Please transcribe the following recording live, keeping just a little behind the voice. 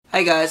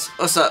Hey guys,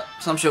 what's up?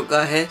 Some short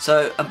guy here.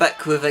 So I'm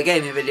back with a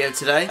gaming video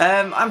today.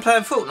 I'm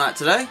playing Fortnite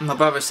today. My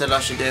brother said I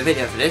should do a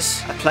video for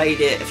this. I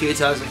played it a few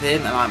times with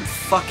him and I'm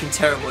fucking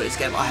terrible at this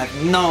game. I have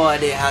no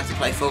idea how to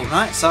play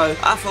Fortnite, so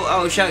I thought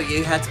I would show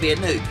you how to be a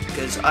noob,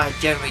 because I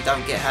generally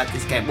don't get how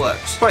this game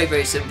works. Probably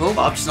very simple,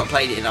 but I've just not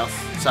played it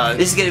enough. So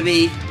this is going to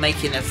be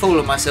making a fool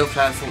of myself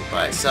playing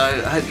Fortnite, so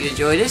I hope you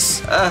enjoy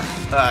this. Alright,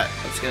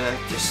 I'm just going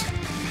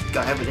to go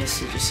ahead with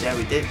this and just see how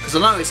we do. Because I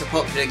know it's a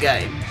popular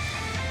game.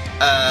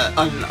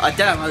 I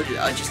downloaded it,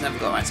 I just never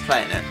got around to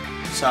playing it.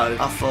 So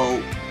I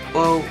thought,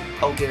 well,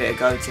 I'll give it a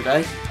go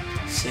today.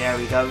 See how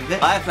we go with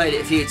it. I have played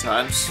it a few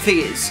times. The thing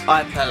is,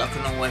 I play like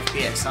a normal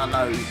FPS. I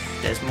know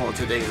there's more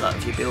to do, like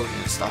if you're building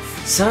and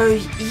stuff. So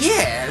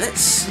yeah,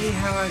 let's see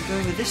how I go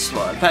with this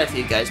one. I played a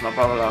few games with my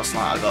brother last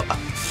night.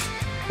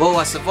 Well,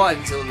 I survived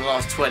until the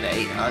last 20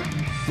 and I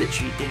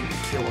literally didn't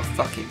kill a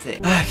fucking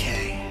thing.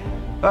 Okay.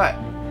 Right.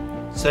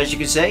 So as you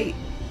can see,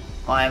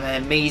 I am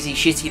a measly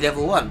shitty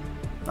level 1.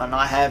 And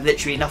I have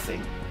literally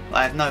nothing.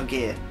 I have no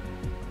gear.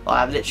 I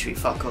have literally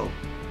fuck all.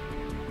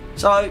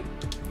 So,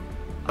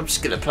 I'm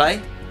just going to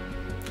play.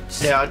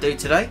 See how I do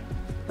today.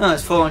 Oh,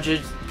 it's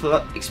 400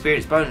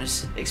 experience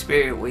bonus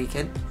experience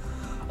weekend.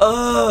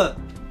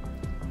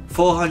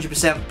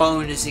 400%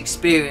 bonus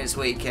experience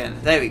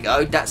weekend. There we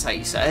go. That's how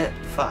you say it.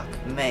 Fuck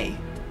me.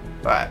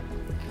 Right.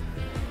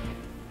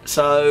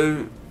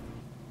 So,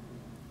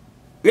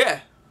 yeah.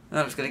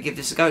 I'm just going to give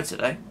this a go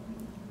today.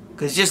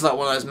 Because it's just like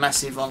one of those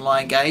massive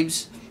online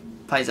games.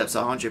 Plays up to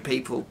 100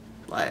 people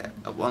like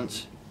at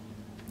once.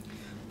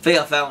 The thing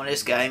I found with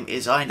this game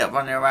is I end up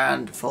running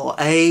around for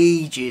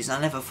ages and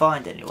I never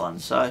find anyone.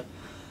 So I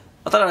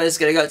don't know where this is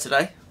going to go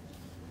today.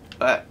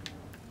 But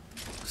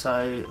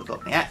so I've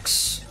got my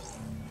axe.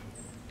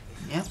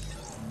 Yep.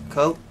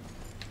 Cool.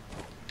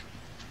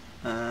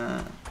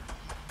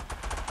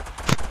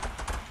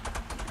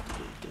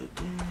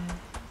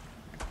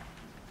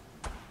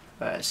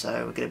 Right,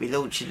 so we're going to be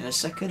launching in a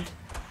second.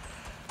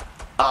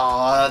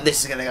 Oh,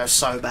 this is going to go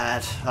so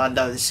bad. I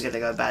know this is going to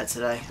go bad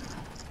today.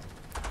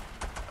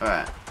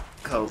 Alright,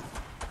 cool.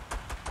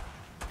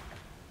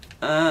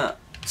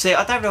 See,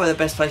 I don't know where the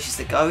best places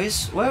to go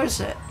is. Where is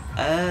it?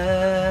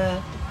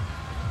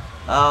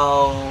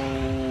 Oh,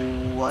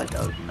 I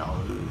don't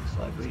know.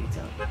 I really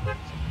don't.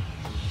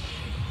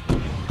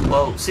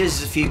 Well, since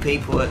there's a few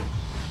people at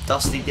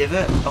Dusty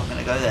Divot, I'm going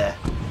to go there.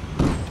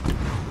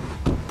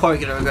 Probably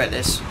going to regret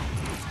this.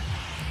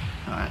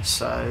 Alright,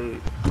 so...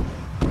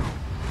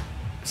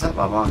 Is that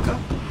my marker?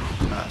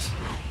 Nice.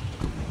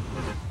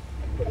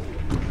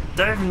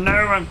 Don't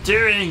know what I'm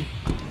doing!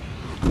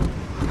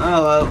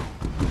 Oh well.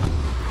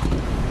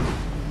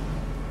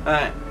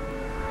 Alright.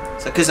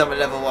 So because I'm at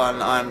level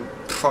 1, I'm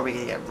probably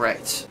going to get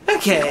wrecked.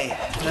 Okay.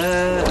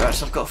 Right,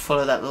 so I've got to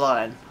follow that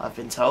line, I've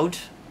been told.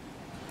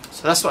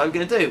 So that's what I'm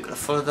going to do. I've got to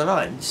follow the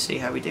line, see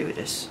how we do with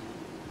this.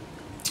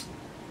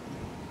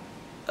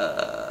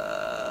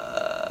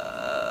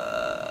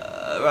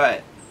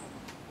 Right.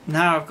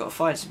 Now I've got to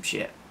find some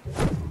shit.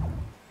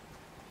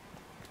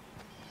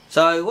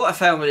 So what I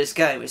found with this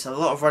game is a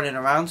lot of running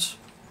around.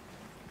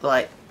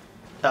 Like,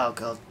 oh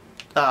god,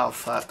 oh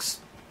fucks,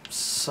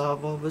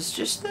 someone was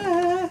just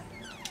there.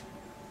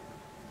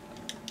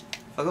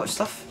 I got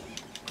stuff.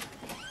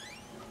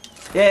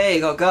 Yeah,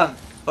 you got a gun.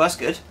 Well, that's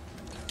good.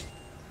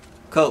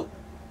 Cool.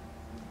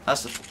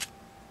 That's the.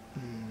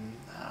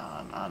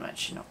 No, I'm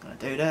actually not going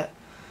to do that.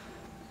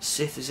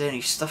 See if there's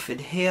any stuff in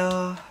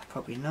here.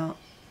 Probably not.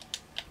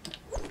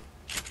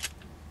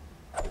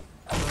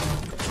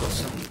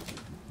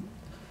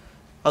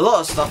 A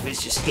lot of stuff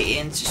is just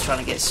hitting, just trying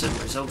to get some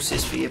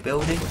resources for your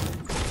building.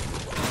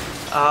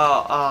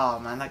 Oh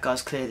man, that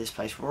guy's cleared this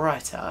place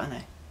right out,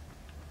 hasn't he?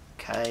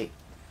 Okay.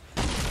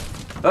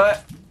 Alright.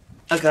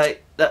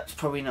 Okay, that's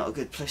probably not a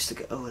good place to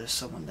go. Oh, there's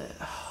someone there.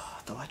 Oh,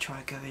 do I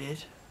try going in?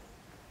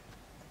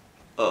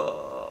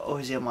 Oh,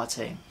 or is he on my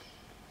team?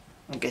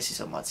 I guess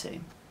he's on my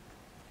team.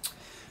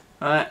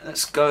 Alright,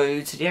 let's go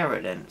to the arrow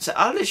then. So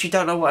I literally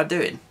don't know what I'm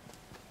doing.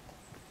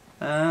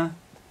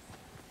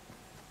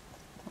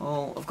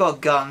 Well, I've got a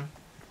gun,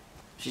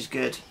 which is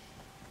good.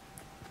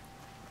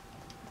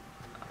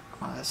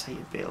 Oh, that's how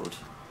you build.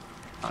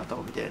 I don't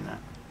want to be doing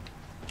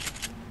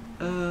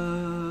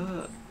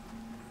that.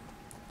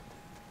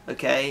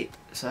 Okay,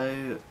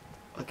 so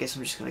I guess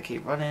I'm just going to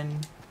keep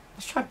running.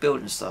 Let's try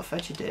building stuff.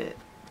 How'd you do it?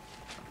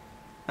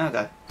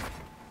 Okay.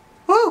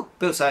 Woo!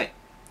 Built something.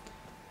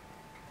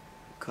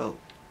 Cool.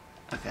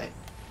 Okay.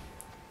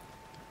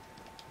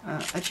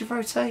 How'd you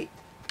rotate?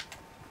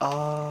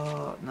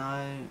 Oh,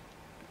 no.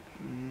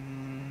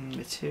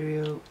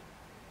 Material.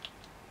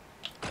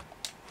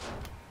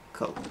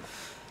 Cool.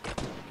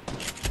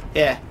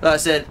 Yeah, like I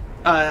said,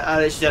 I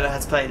literally don't know how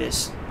to play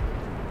this.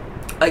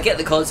 I get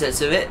the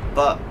concept of it,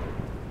 but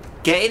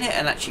getting it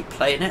and actually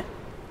playing it,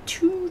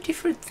 two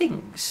different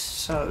things.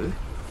 So,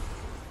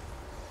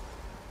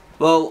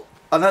 well,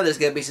 I know there's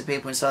going to be some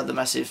people inside the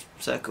massive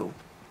circle,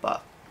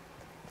 but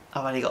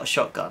I've only got a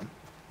shotgun,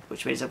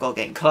 which means I've got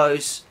to get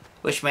close,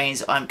 which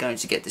means I'm going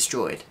to get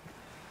destroyed.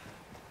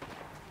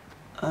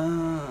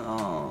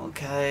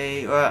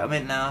 Okay, right, I'm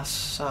in now,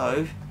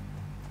 so...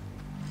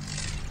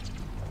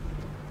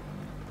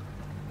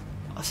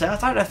 I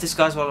don't know if this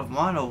guy's one of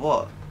mine or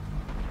what.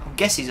 I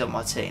guess he's on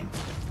my team.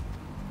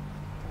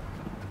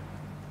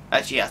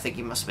 Actually, yeah, I think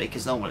he must be,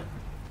 because normally...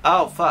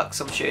 Oh, fuck,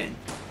 someone's shooting.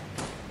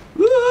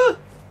 Woo!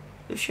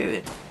 Who's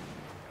shooting?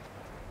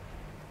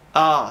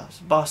 Ah, there's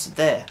a bastard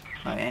there.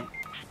 No, he ain't.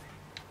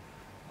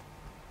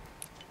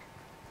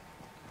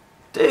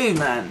 Dude,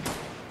 man.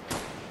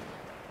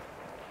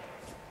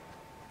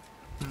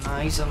 No,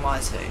 he's on my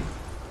team.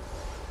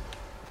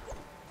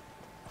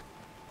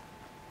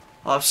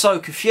 I'm so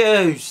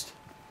confused.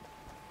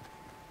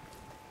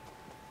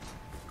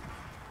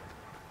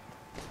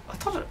 I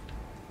thought it...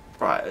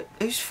 Right,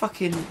 who's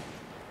fucking...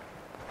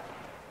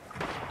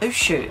 Who's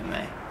shooting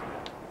me?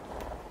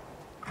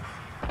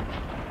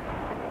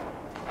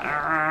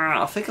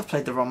 I think I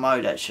played the wrong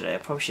mode actually. I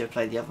probably should have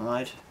played the other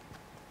mode.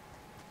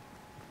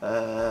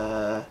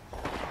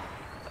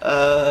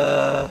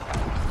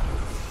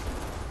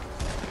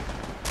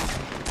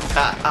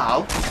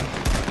 Ow.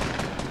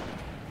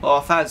 Well,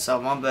 I found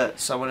someone, but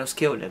someone else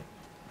killed him.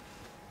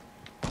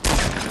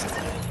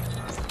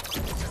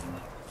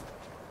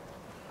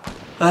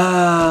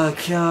 Oh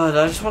god,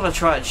 I just want to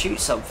try and shoot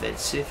something,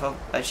 see if I'm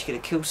actually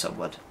going to kill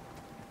someone.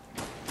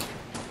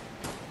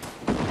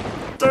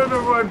 Don't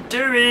know what I'm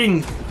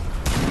doing!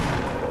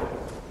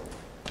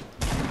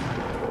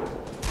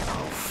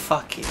 Oh,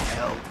 fucking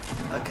hell.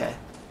 Okay.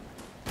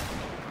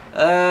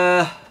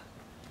 Oh.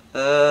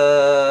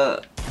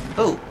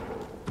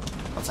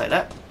 I'll take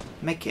that.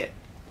 Make it.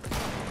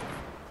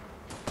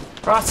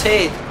 Right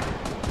in!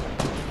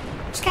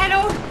 Scan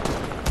on!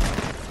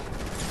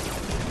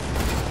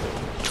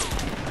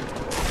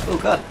 Oh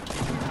god.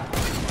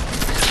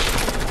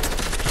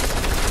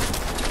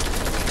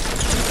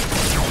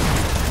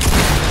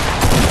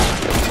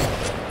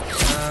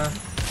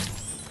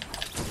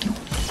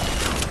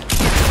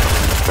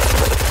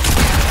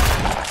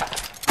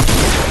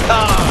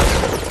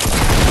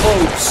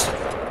 Oops.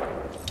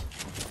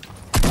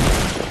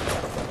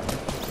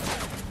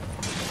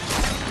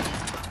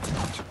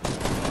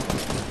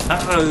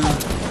 Uh-oh.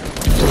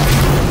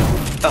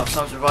 Oh,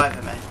 someone's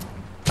reviving me.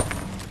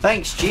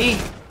 Thanks, G.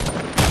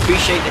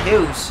 Appreciate the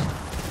heals.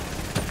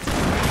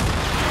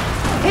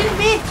 Hit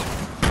me!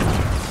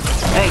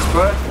 Thanks,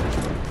 bro.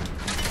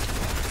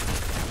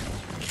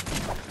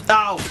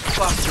 Oh,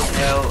 fucking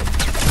hell.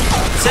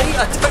 See,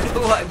 I don't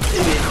know what I'm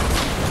doing.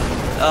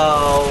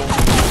 Oh,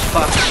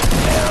 fucking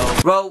hell.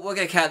 Well, we're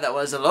going to count that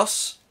one as a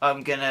loss.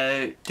 I'm going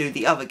to do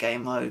the other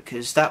game mode,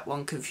 because that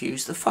one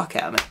confused the fuck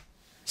out of me.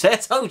 So I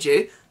told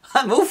you,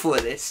 I'm awful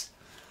at this.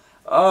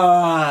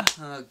 Oh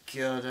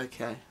god,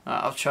 okay.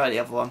 Alright, I'll try the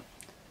other one.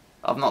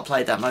 I've not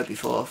played that mode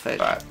before, I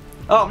think. Right.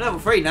 Oh, I'm level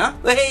 3 now.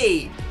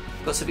 Hey!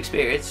 Got some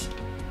experience.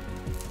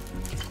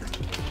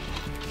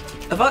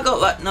 Have I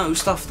got, like, no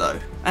stuff, though?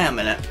 Hang on a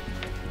minute.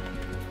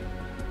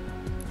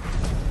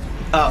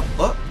 Oh,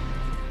 what?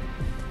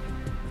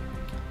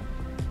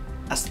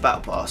 That's the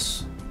battle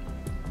pass.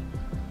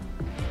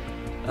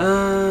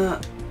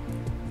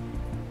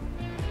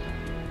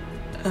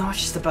 How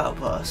much is the battle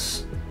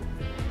pass?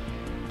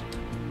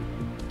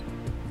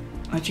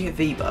 How'd you get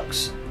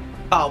V-Bucks?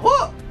 Oh,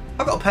 what?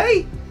 I've got to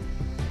pay?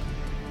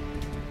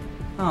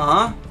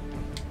 Ah.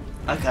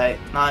 Okay,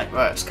 no, right,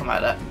 let's come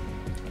out of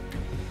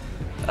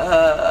that.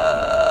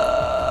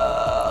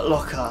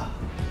 Locker.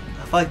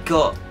 Have I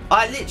got...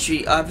 I've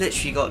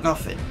literally got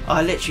nothing.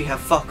 I literally have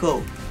fuck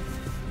all.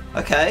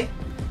 Okay.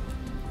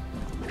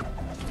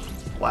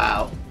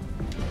 Wow.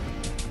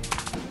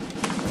 I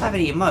don't have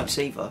any emotes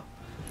either.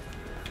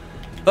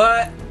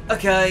 Alright,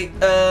 okay,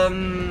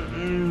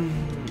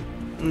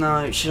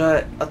 no, should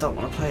I don't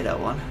want to play that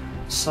one.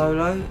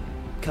 Solo?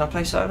 Can I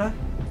play solo?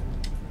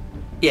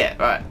 Yeah,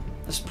 right,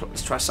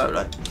 let's try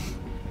solo.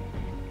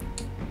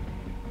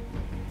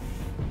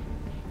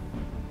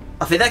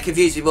 I think that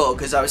confused me more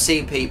because I was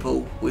seeing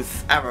people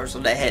with arrows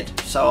on their head,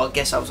 so I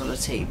guess I was on a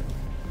team.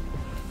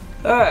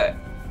 Alright.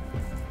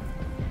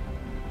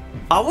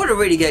 I want to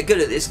really get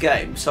good at this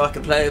game so I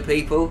can play with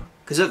people.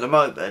 Because at the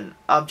moment,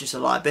 I'm just a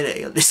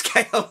liability on this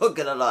game, I'm not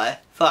going to lie.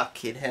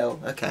 Fucking hell.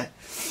 Okay.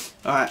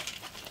 Alright.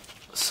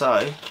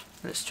 So,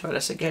 let's try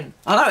this again.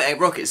 I know it ain't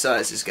rocket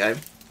science, this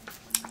game.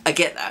 I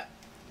get that.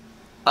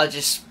 I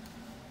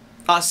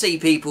see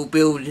people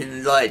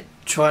building, like,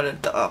 trying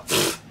to... Oh,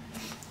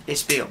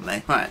 it's beyond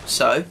me. Right,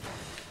 so...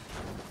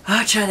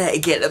 I'll try that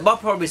again. My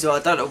problem is I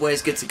don't know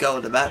where's good to go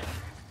on the map.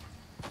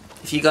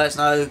 If you guys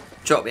know,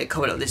 drop me a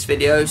comment on this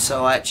video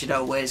so I actually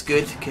know where's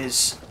good,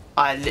 because...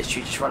 I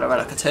literally just run around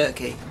like a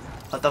turkey.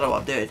 I don't know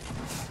what I'm doing.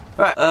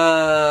 Right,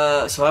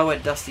 so I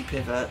went Dusty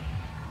Pivot.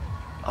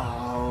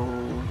 Oh,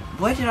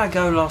 where did I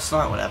go last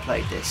night when I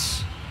played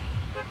this?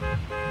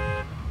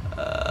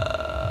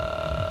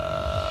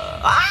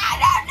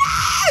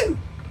 I don't know!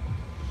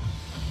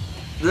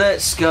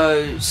 Let's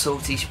go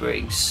Salty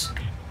Springs.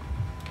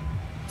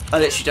 I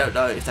literally don't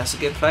know if that's a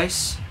good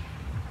place,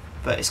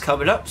 but it's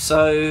coming up,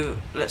 so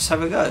let's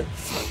have a go.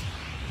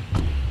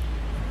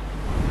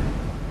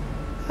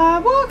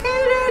 I'm walking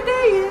in the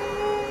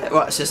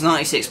Right, so there's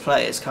 96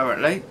 players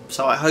currently,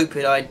 so I hope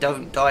I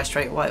don't die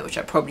straight away, which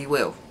I probably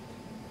will,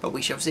 but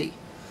we shall see.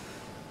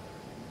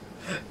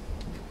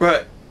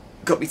 Right,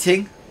 got me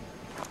ting.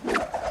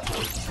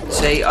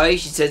 See, I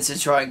usually tend to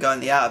try and go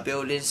in the outer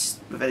buildings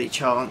with any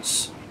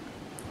chance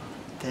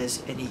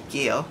there's any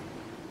gear.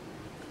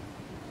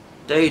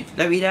 Dude,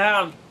 let me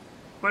down!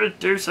 I want to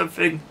do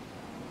something.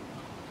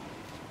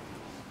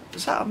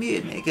 Does that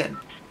unmute me again?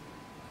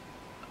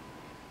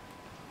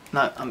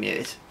 No, I'm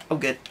muted. I'm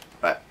good.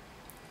 Right.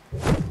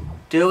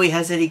 Do he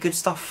has any good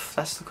stuff?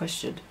 That's the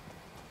question.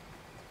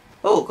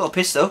 Oh, got a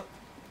pistol.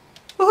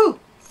 Woohoo!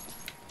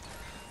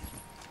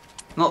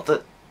 Not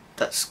that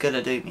that's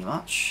gonna do me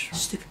much.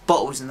 Stupid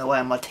bottles in the way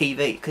of my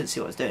TV. Couldn't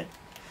see what I was doing.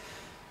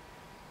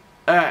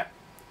 Alright.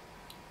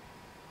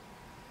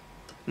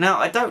 Now,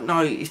 I don't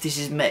know if this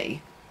is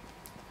me,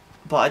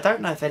 but I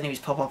don't know if enemies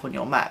pop up on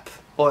your map.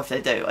 Or if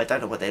they do, I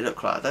don't know what they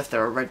look like. I don't know if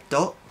they're a red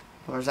dot.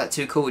 Or is that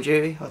too Call of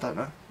Duty? I don't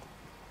know.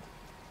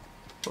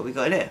 What we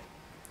got in here?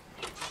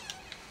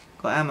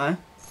 Got ammo.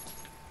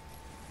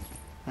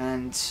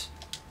 And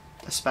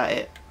that's about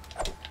it.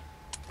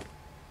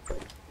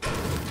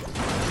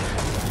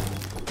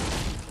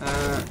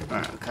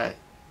 Right, okay.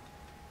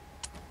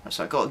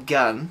 So I got a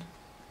gun.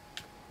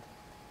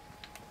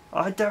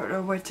 I don't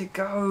know where to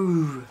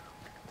go.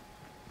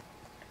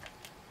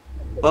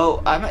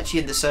 Well, I'm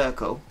actually in the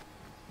circle.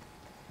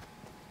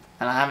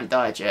 And I haven't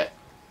died yet.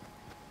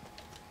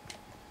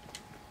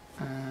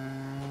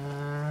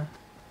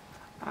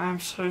 I'm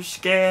so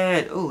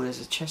scared. Oh, there's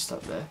a chest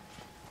up there.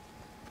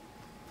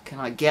 Can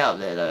I get up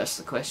there though? That's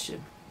the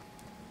question.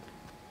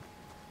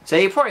 So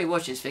you probably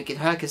watch this thinking,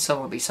 how could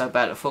someone be so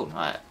bad at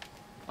Fortnite?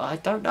 I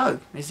don't know,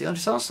 is the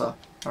honest answer.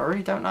 I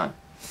really don't know.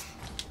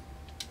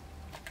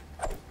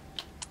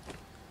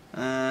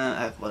 I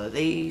have one of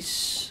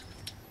these.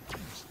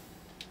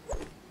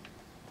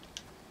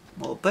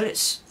 More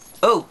bullets.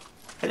 Oh,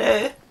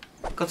 hello.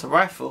 Got a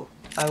rifle.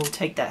 I will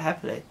take that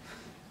happily.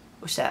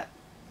 What's that?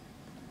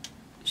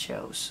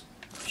 Shells.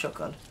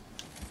 Shotgun.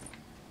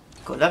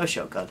 Got another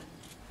shotgun.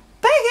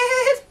 Bang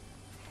it!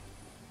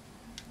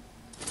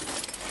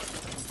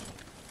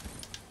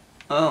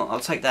 Oh, I'll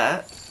take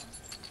that.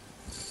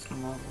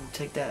 We'll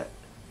take that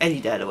any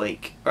day of the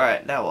week.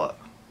 Right, now what?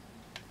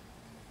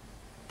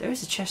 There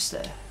is a chest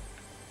there.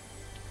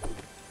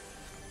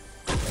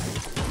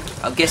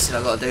 I'm guessing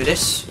I've got to do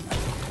this.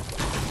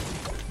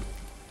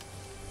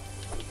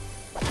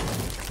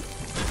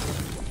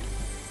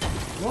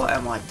 What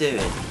am I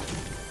doing?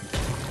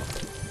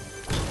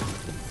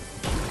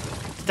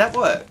 Did that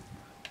work?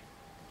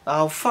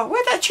 Oh fuck,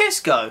 where'd that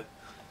chest go?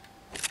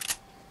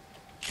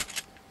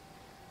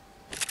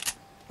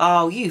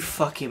 Oh, you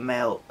fucking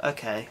melt.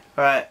 Okay,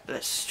 right,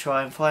 let's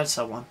try and find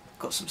someone.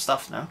 Got some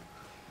stuff now.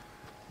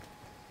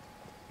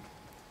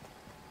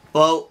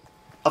 Well,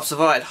 I've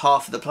survived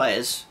half of the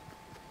players.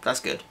 That's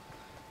good.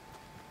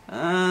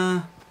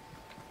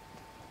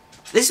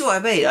 This is what I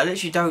mean. I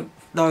literally don't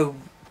know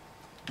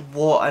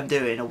what I'm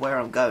doing or where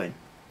I'm going.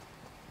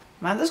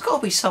 Man, there's got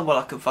to be someone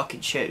I can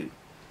fucking shoot.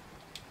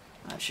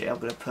 Actually, I'm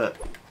going to put...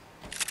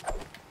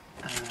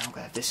 I'm going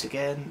to have this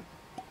again.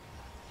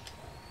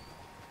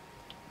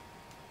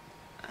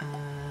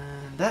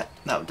 And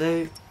that'll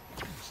do.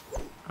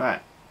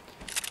 Right.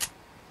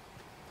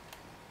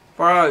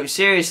 Bro,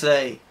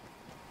 seriously.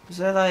 Is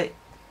there like...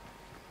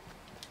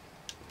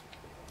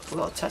 I've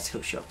got a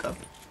tactical shotgun.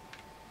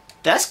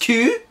 That's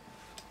cute!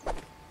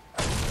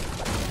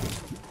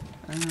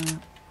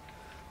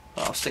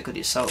 I'll stick with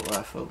the assault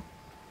rifle.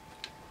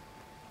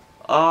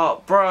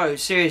 Oh, bro,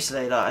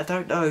 seriously, like, I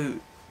don't know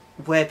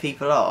where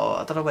people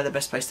are. I don't know where the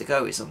best place to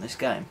go is on this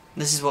game.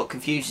 This is what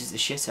confuses the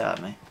shit out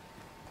of me.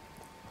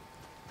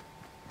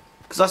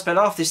 Because I spent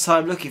half this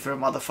time looking for a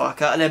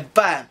motherfucker, and then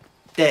BAM!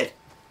 Dead.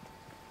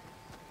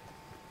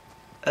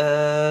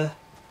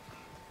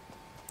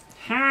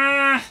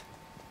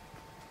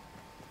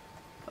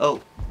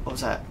 Oh, what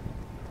was that?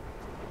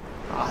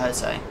 Oh, I heard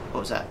something. What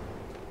was that?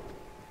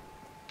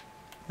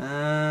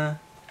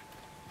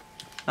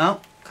 Oh,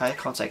 okay,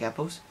 can't take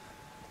apples.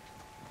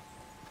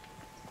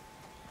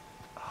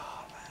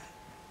 Oh,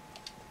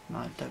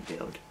 man. No, don't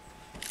build.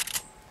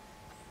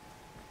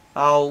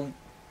 Oh,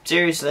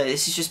 seriously,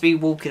 this is just me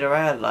walking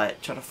around,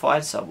 like, trying to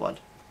find someone.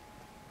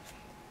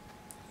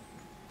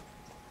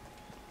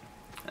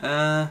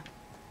 Why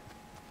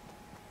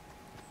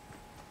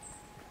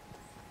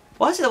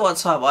is it the one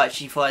time I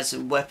actually find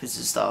some weapons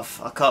and stuff,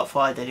 I can't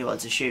find anyone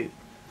to shoot?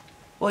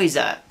 What is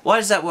that? Why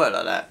does that work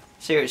like that?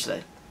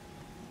 Seriously.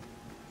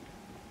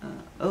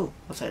 Oh,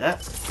 I'll take that.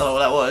 Don't know what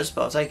that was,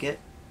 but I'll take it.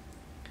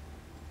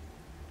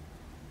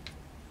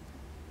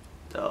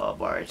 Oh, I'm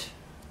worried.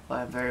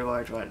 I am very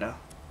worried right now.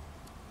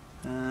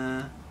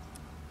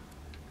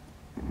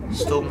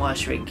 Storm wire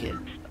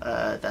shrinking.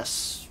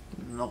 That's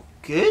not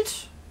good,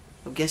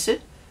 I'm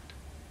guessing.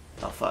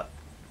 Oh, fuck.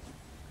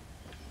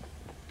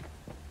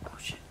 Oh,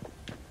 shit.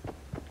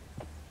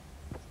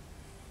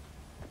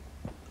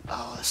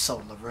 Oh, there's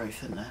someone on the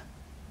roof, isn't there?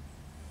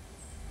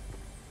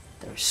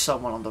 There is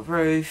someone on the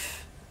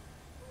roof.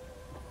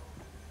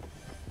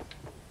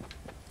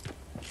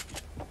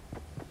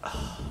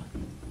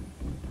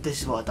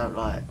 This is what I don't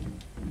like.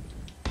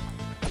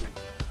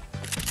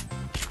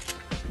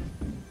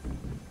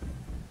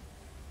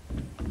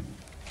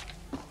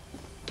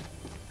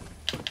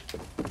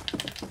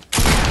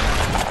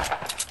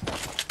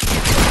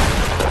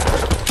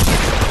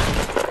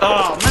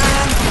 Oh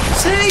man!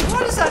 See?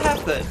 Why does that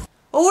happen?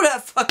 All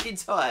that fucking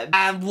time.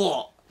 And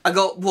what? I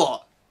got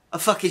what? A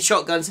fucking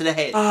shotgun to the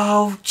head.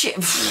 Oh, shit.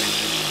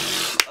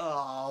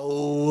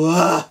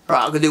 Oh.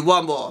 Right, I'm gonna do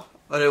one more.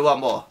 I'll do one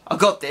more. I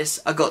got this.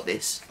 I got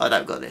this. I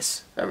don't got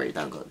this. I really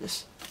don't got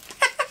this.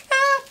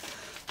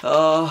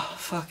 Oh,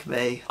 fuck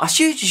me. I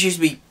should just use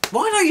me.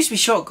 Why don't I use me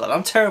shotgun?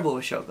 I'm terrible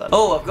with shotgun.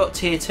 Oh, I've got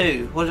tier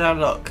 2. What did I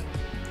unlock?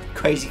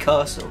 Crazy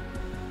castle.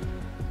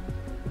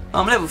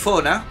 I'm level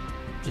 4 now,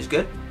 which is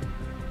good.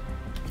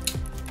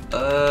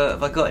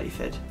 Have I got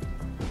anything?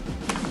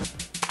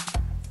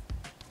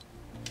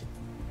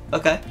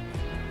 Okay.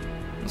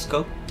 That's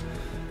cool.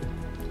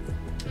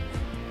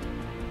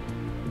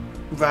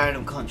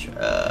 Random contract.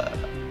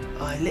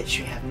 I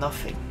literally have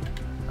nothing.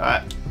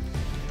 Alright.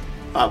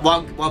 Alright,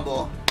 one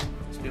more.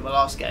 This will be my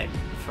last game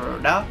for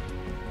now.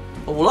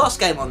 Well, last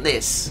game on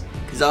this.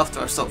 Because after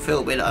I stop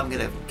filming, I'm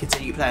going to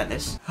continue playing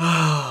this.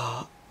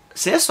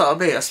 See, that's what I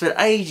mean. I spent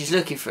ages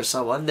looking for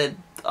someone.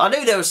 Then I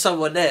knew there was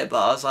someone there,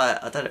 but I was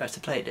like, I don't know how to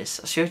play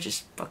this. I should have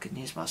just fucking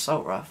used my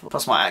assault rifle.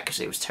 Plus my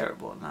accuracy was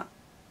terrible on that.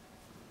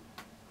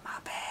 My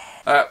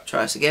bad. Alright,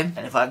 try this again.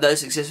 And if I have no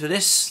success with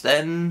this,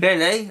 then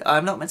really,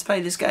 I'm not meant to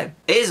play this game.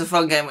 It is a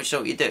fun game which you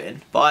know what you're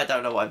doing, but I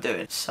don't know what I'm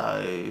doing.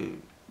 So,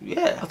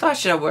 yeah. I don't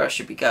actually know where I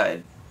should be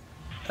going.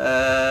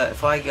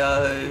 If I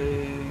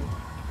go...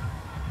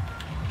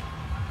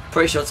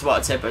 Pretty sure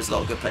Tomato Tempo is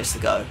not a good place to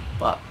go,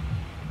 but...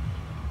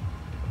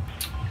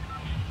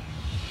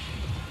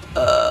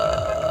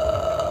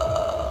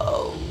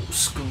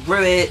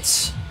 Screw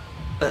it.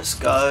 Let's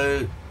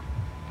go.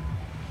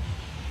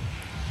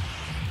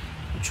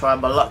 I'm trying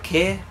my luck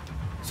here.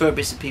 Sorry,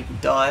 bits of people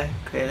die,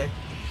 clearly.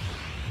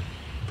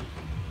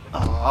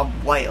 Oh,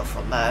 I'm way off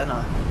on that,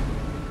 aren't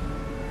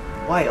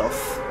I? Way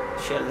off.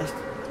 Shit, left.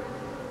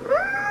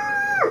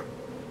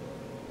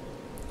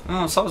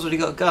 Oh, someone's already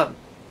got a gun.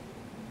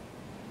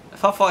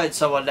 If I fired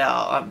someone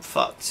now, I'm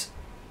fucked.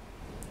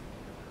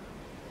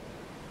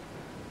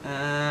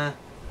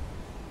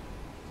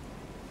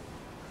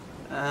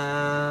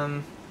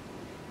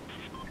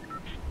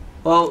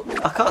 Well,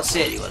 I can't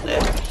see anyone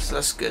there, so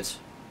that's good.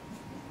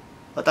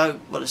 I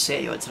don't want to see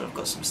anyone until I've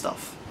got some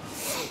stuff.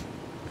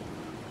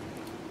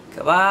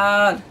 Come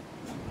on!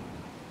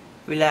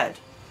 Reload.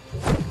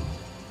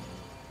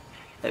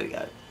 There we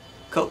go.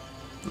 Cool.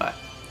 Right.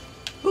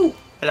 Ooh,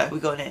 hello, we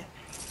got in here.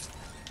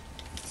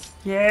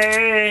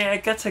 Yay, I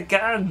got a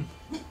gun!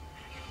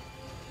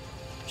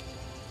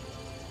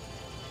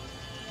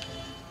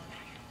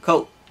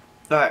 Cool.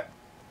 Right.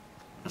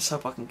 Let's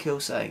hope I can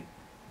kill something.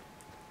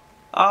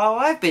 Oh,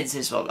 I've been to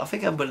this one. I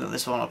think I'm winning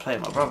this one I played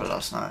with my brother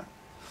last night.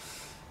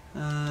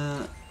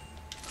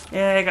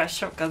 Yeah, I got a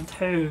shotgun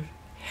too.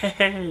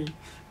 Hey.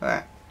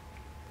 Right.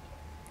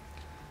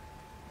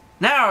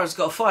 Now I've just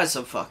got to find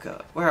some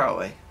fucker. Where are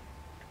we?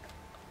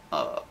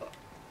 Oh.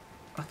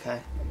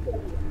 Okay.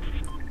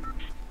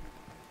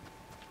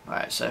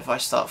 Right, so if I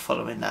start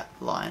following that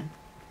line.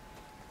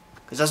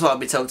 Because that's what I've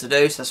been told to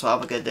do, so that's what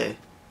I'm going to do.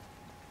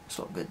 That's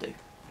what I'm going to do.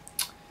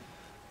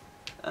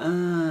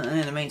 And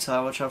in the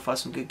meantime, I'll try to find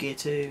some good gear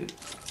too.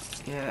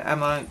 Yeah,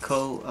 ammo,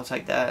 cool, I'll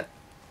take that.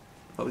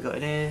 What we got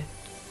in here?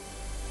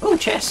 Oh,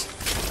 chest!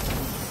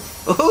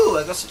 Oh,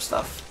 I got some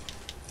stuff.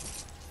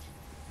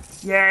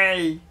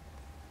 Yay!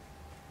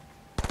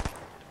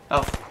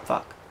 Oh,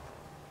 fuck.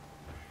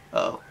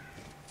 Uh-oh.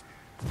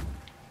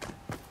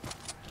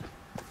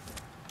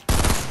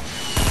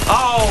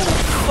 Oh,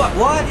 fuck,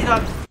 why did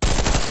I...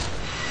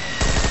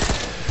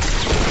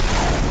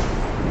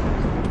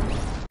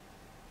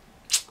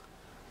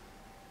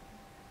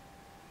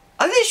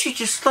 I literally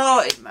just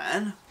started,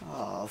 man.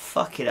 Oh,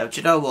 fucking hell. Do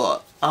you know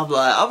what?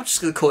 I'm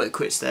just going to call it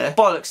quits there.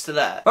 Bollocks to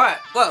that. Right,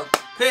 well,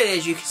 clearly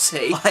as you can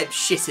see, I'm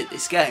shit at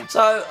this game.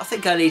 So, I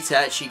think I need to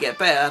actually get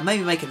better.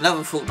 Maybe make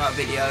another Fortnite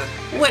video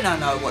when I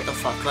know what the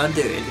fuck I'm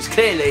doing. Because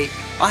clearly,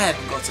 I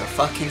haven't got a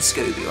fucking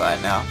Scooby right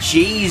now.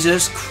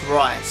 Jesus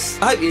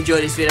Christ. I hope you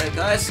enjoyed this video,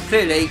 guys.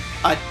 Clearly,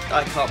 I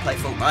can't play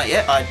Fortnite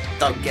yet. I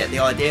don't get the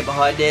idea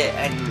behind it.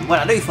 And when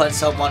I do find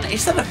someone,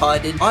 instead of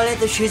hiding, I let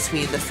them shoot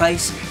me in the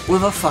face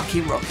with a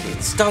fucking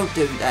rocket. Don't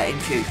do that in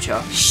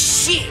future.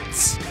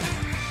 Shit!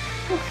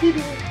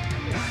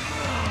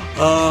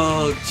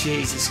 Oh,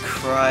 Jesus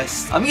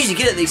Christ. I'm usually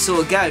good at these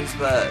sort of games,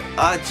 but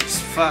I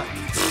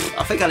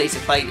think I need to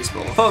play this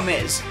more. Problem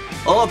is,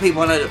 a lot of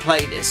people I know that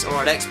play this are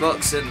on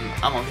Xbox and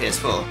I'm on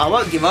PS4. I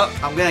won't give up.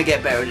 I'm going to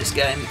get better at this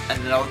game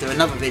and then I'll do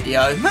another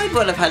video. Maybe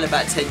when I've had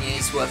about 10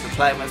 years worth of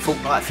playing when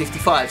Fortnite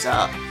 55's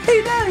out.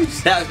 Who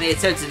knows? That was me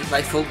attempting to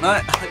play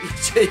Fortnite. I hope you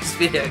enjoyed this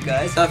video,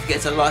 guys. Don't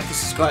forget to like and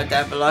subscribe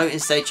down below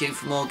and stay tuned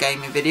for more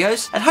gaming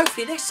videos. And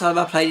hopefully next time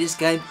I play this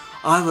game,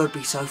 I won't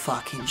be so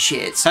fucking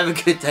shit. Have a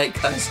good day,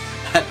 guys,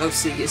 and I'll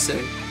see you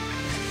soon.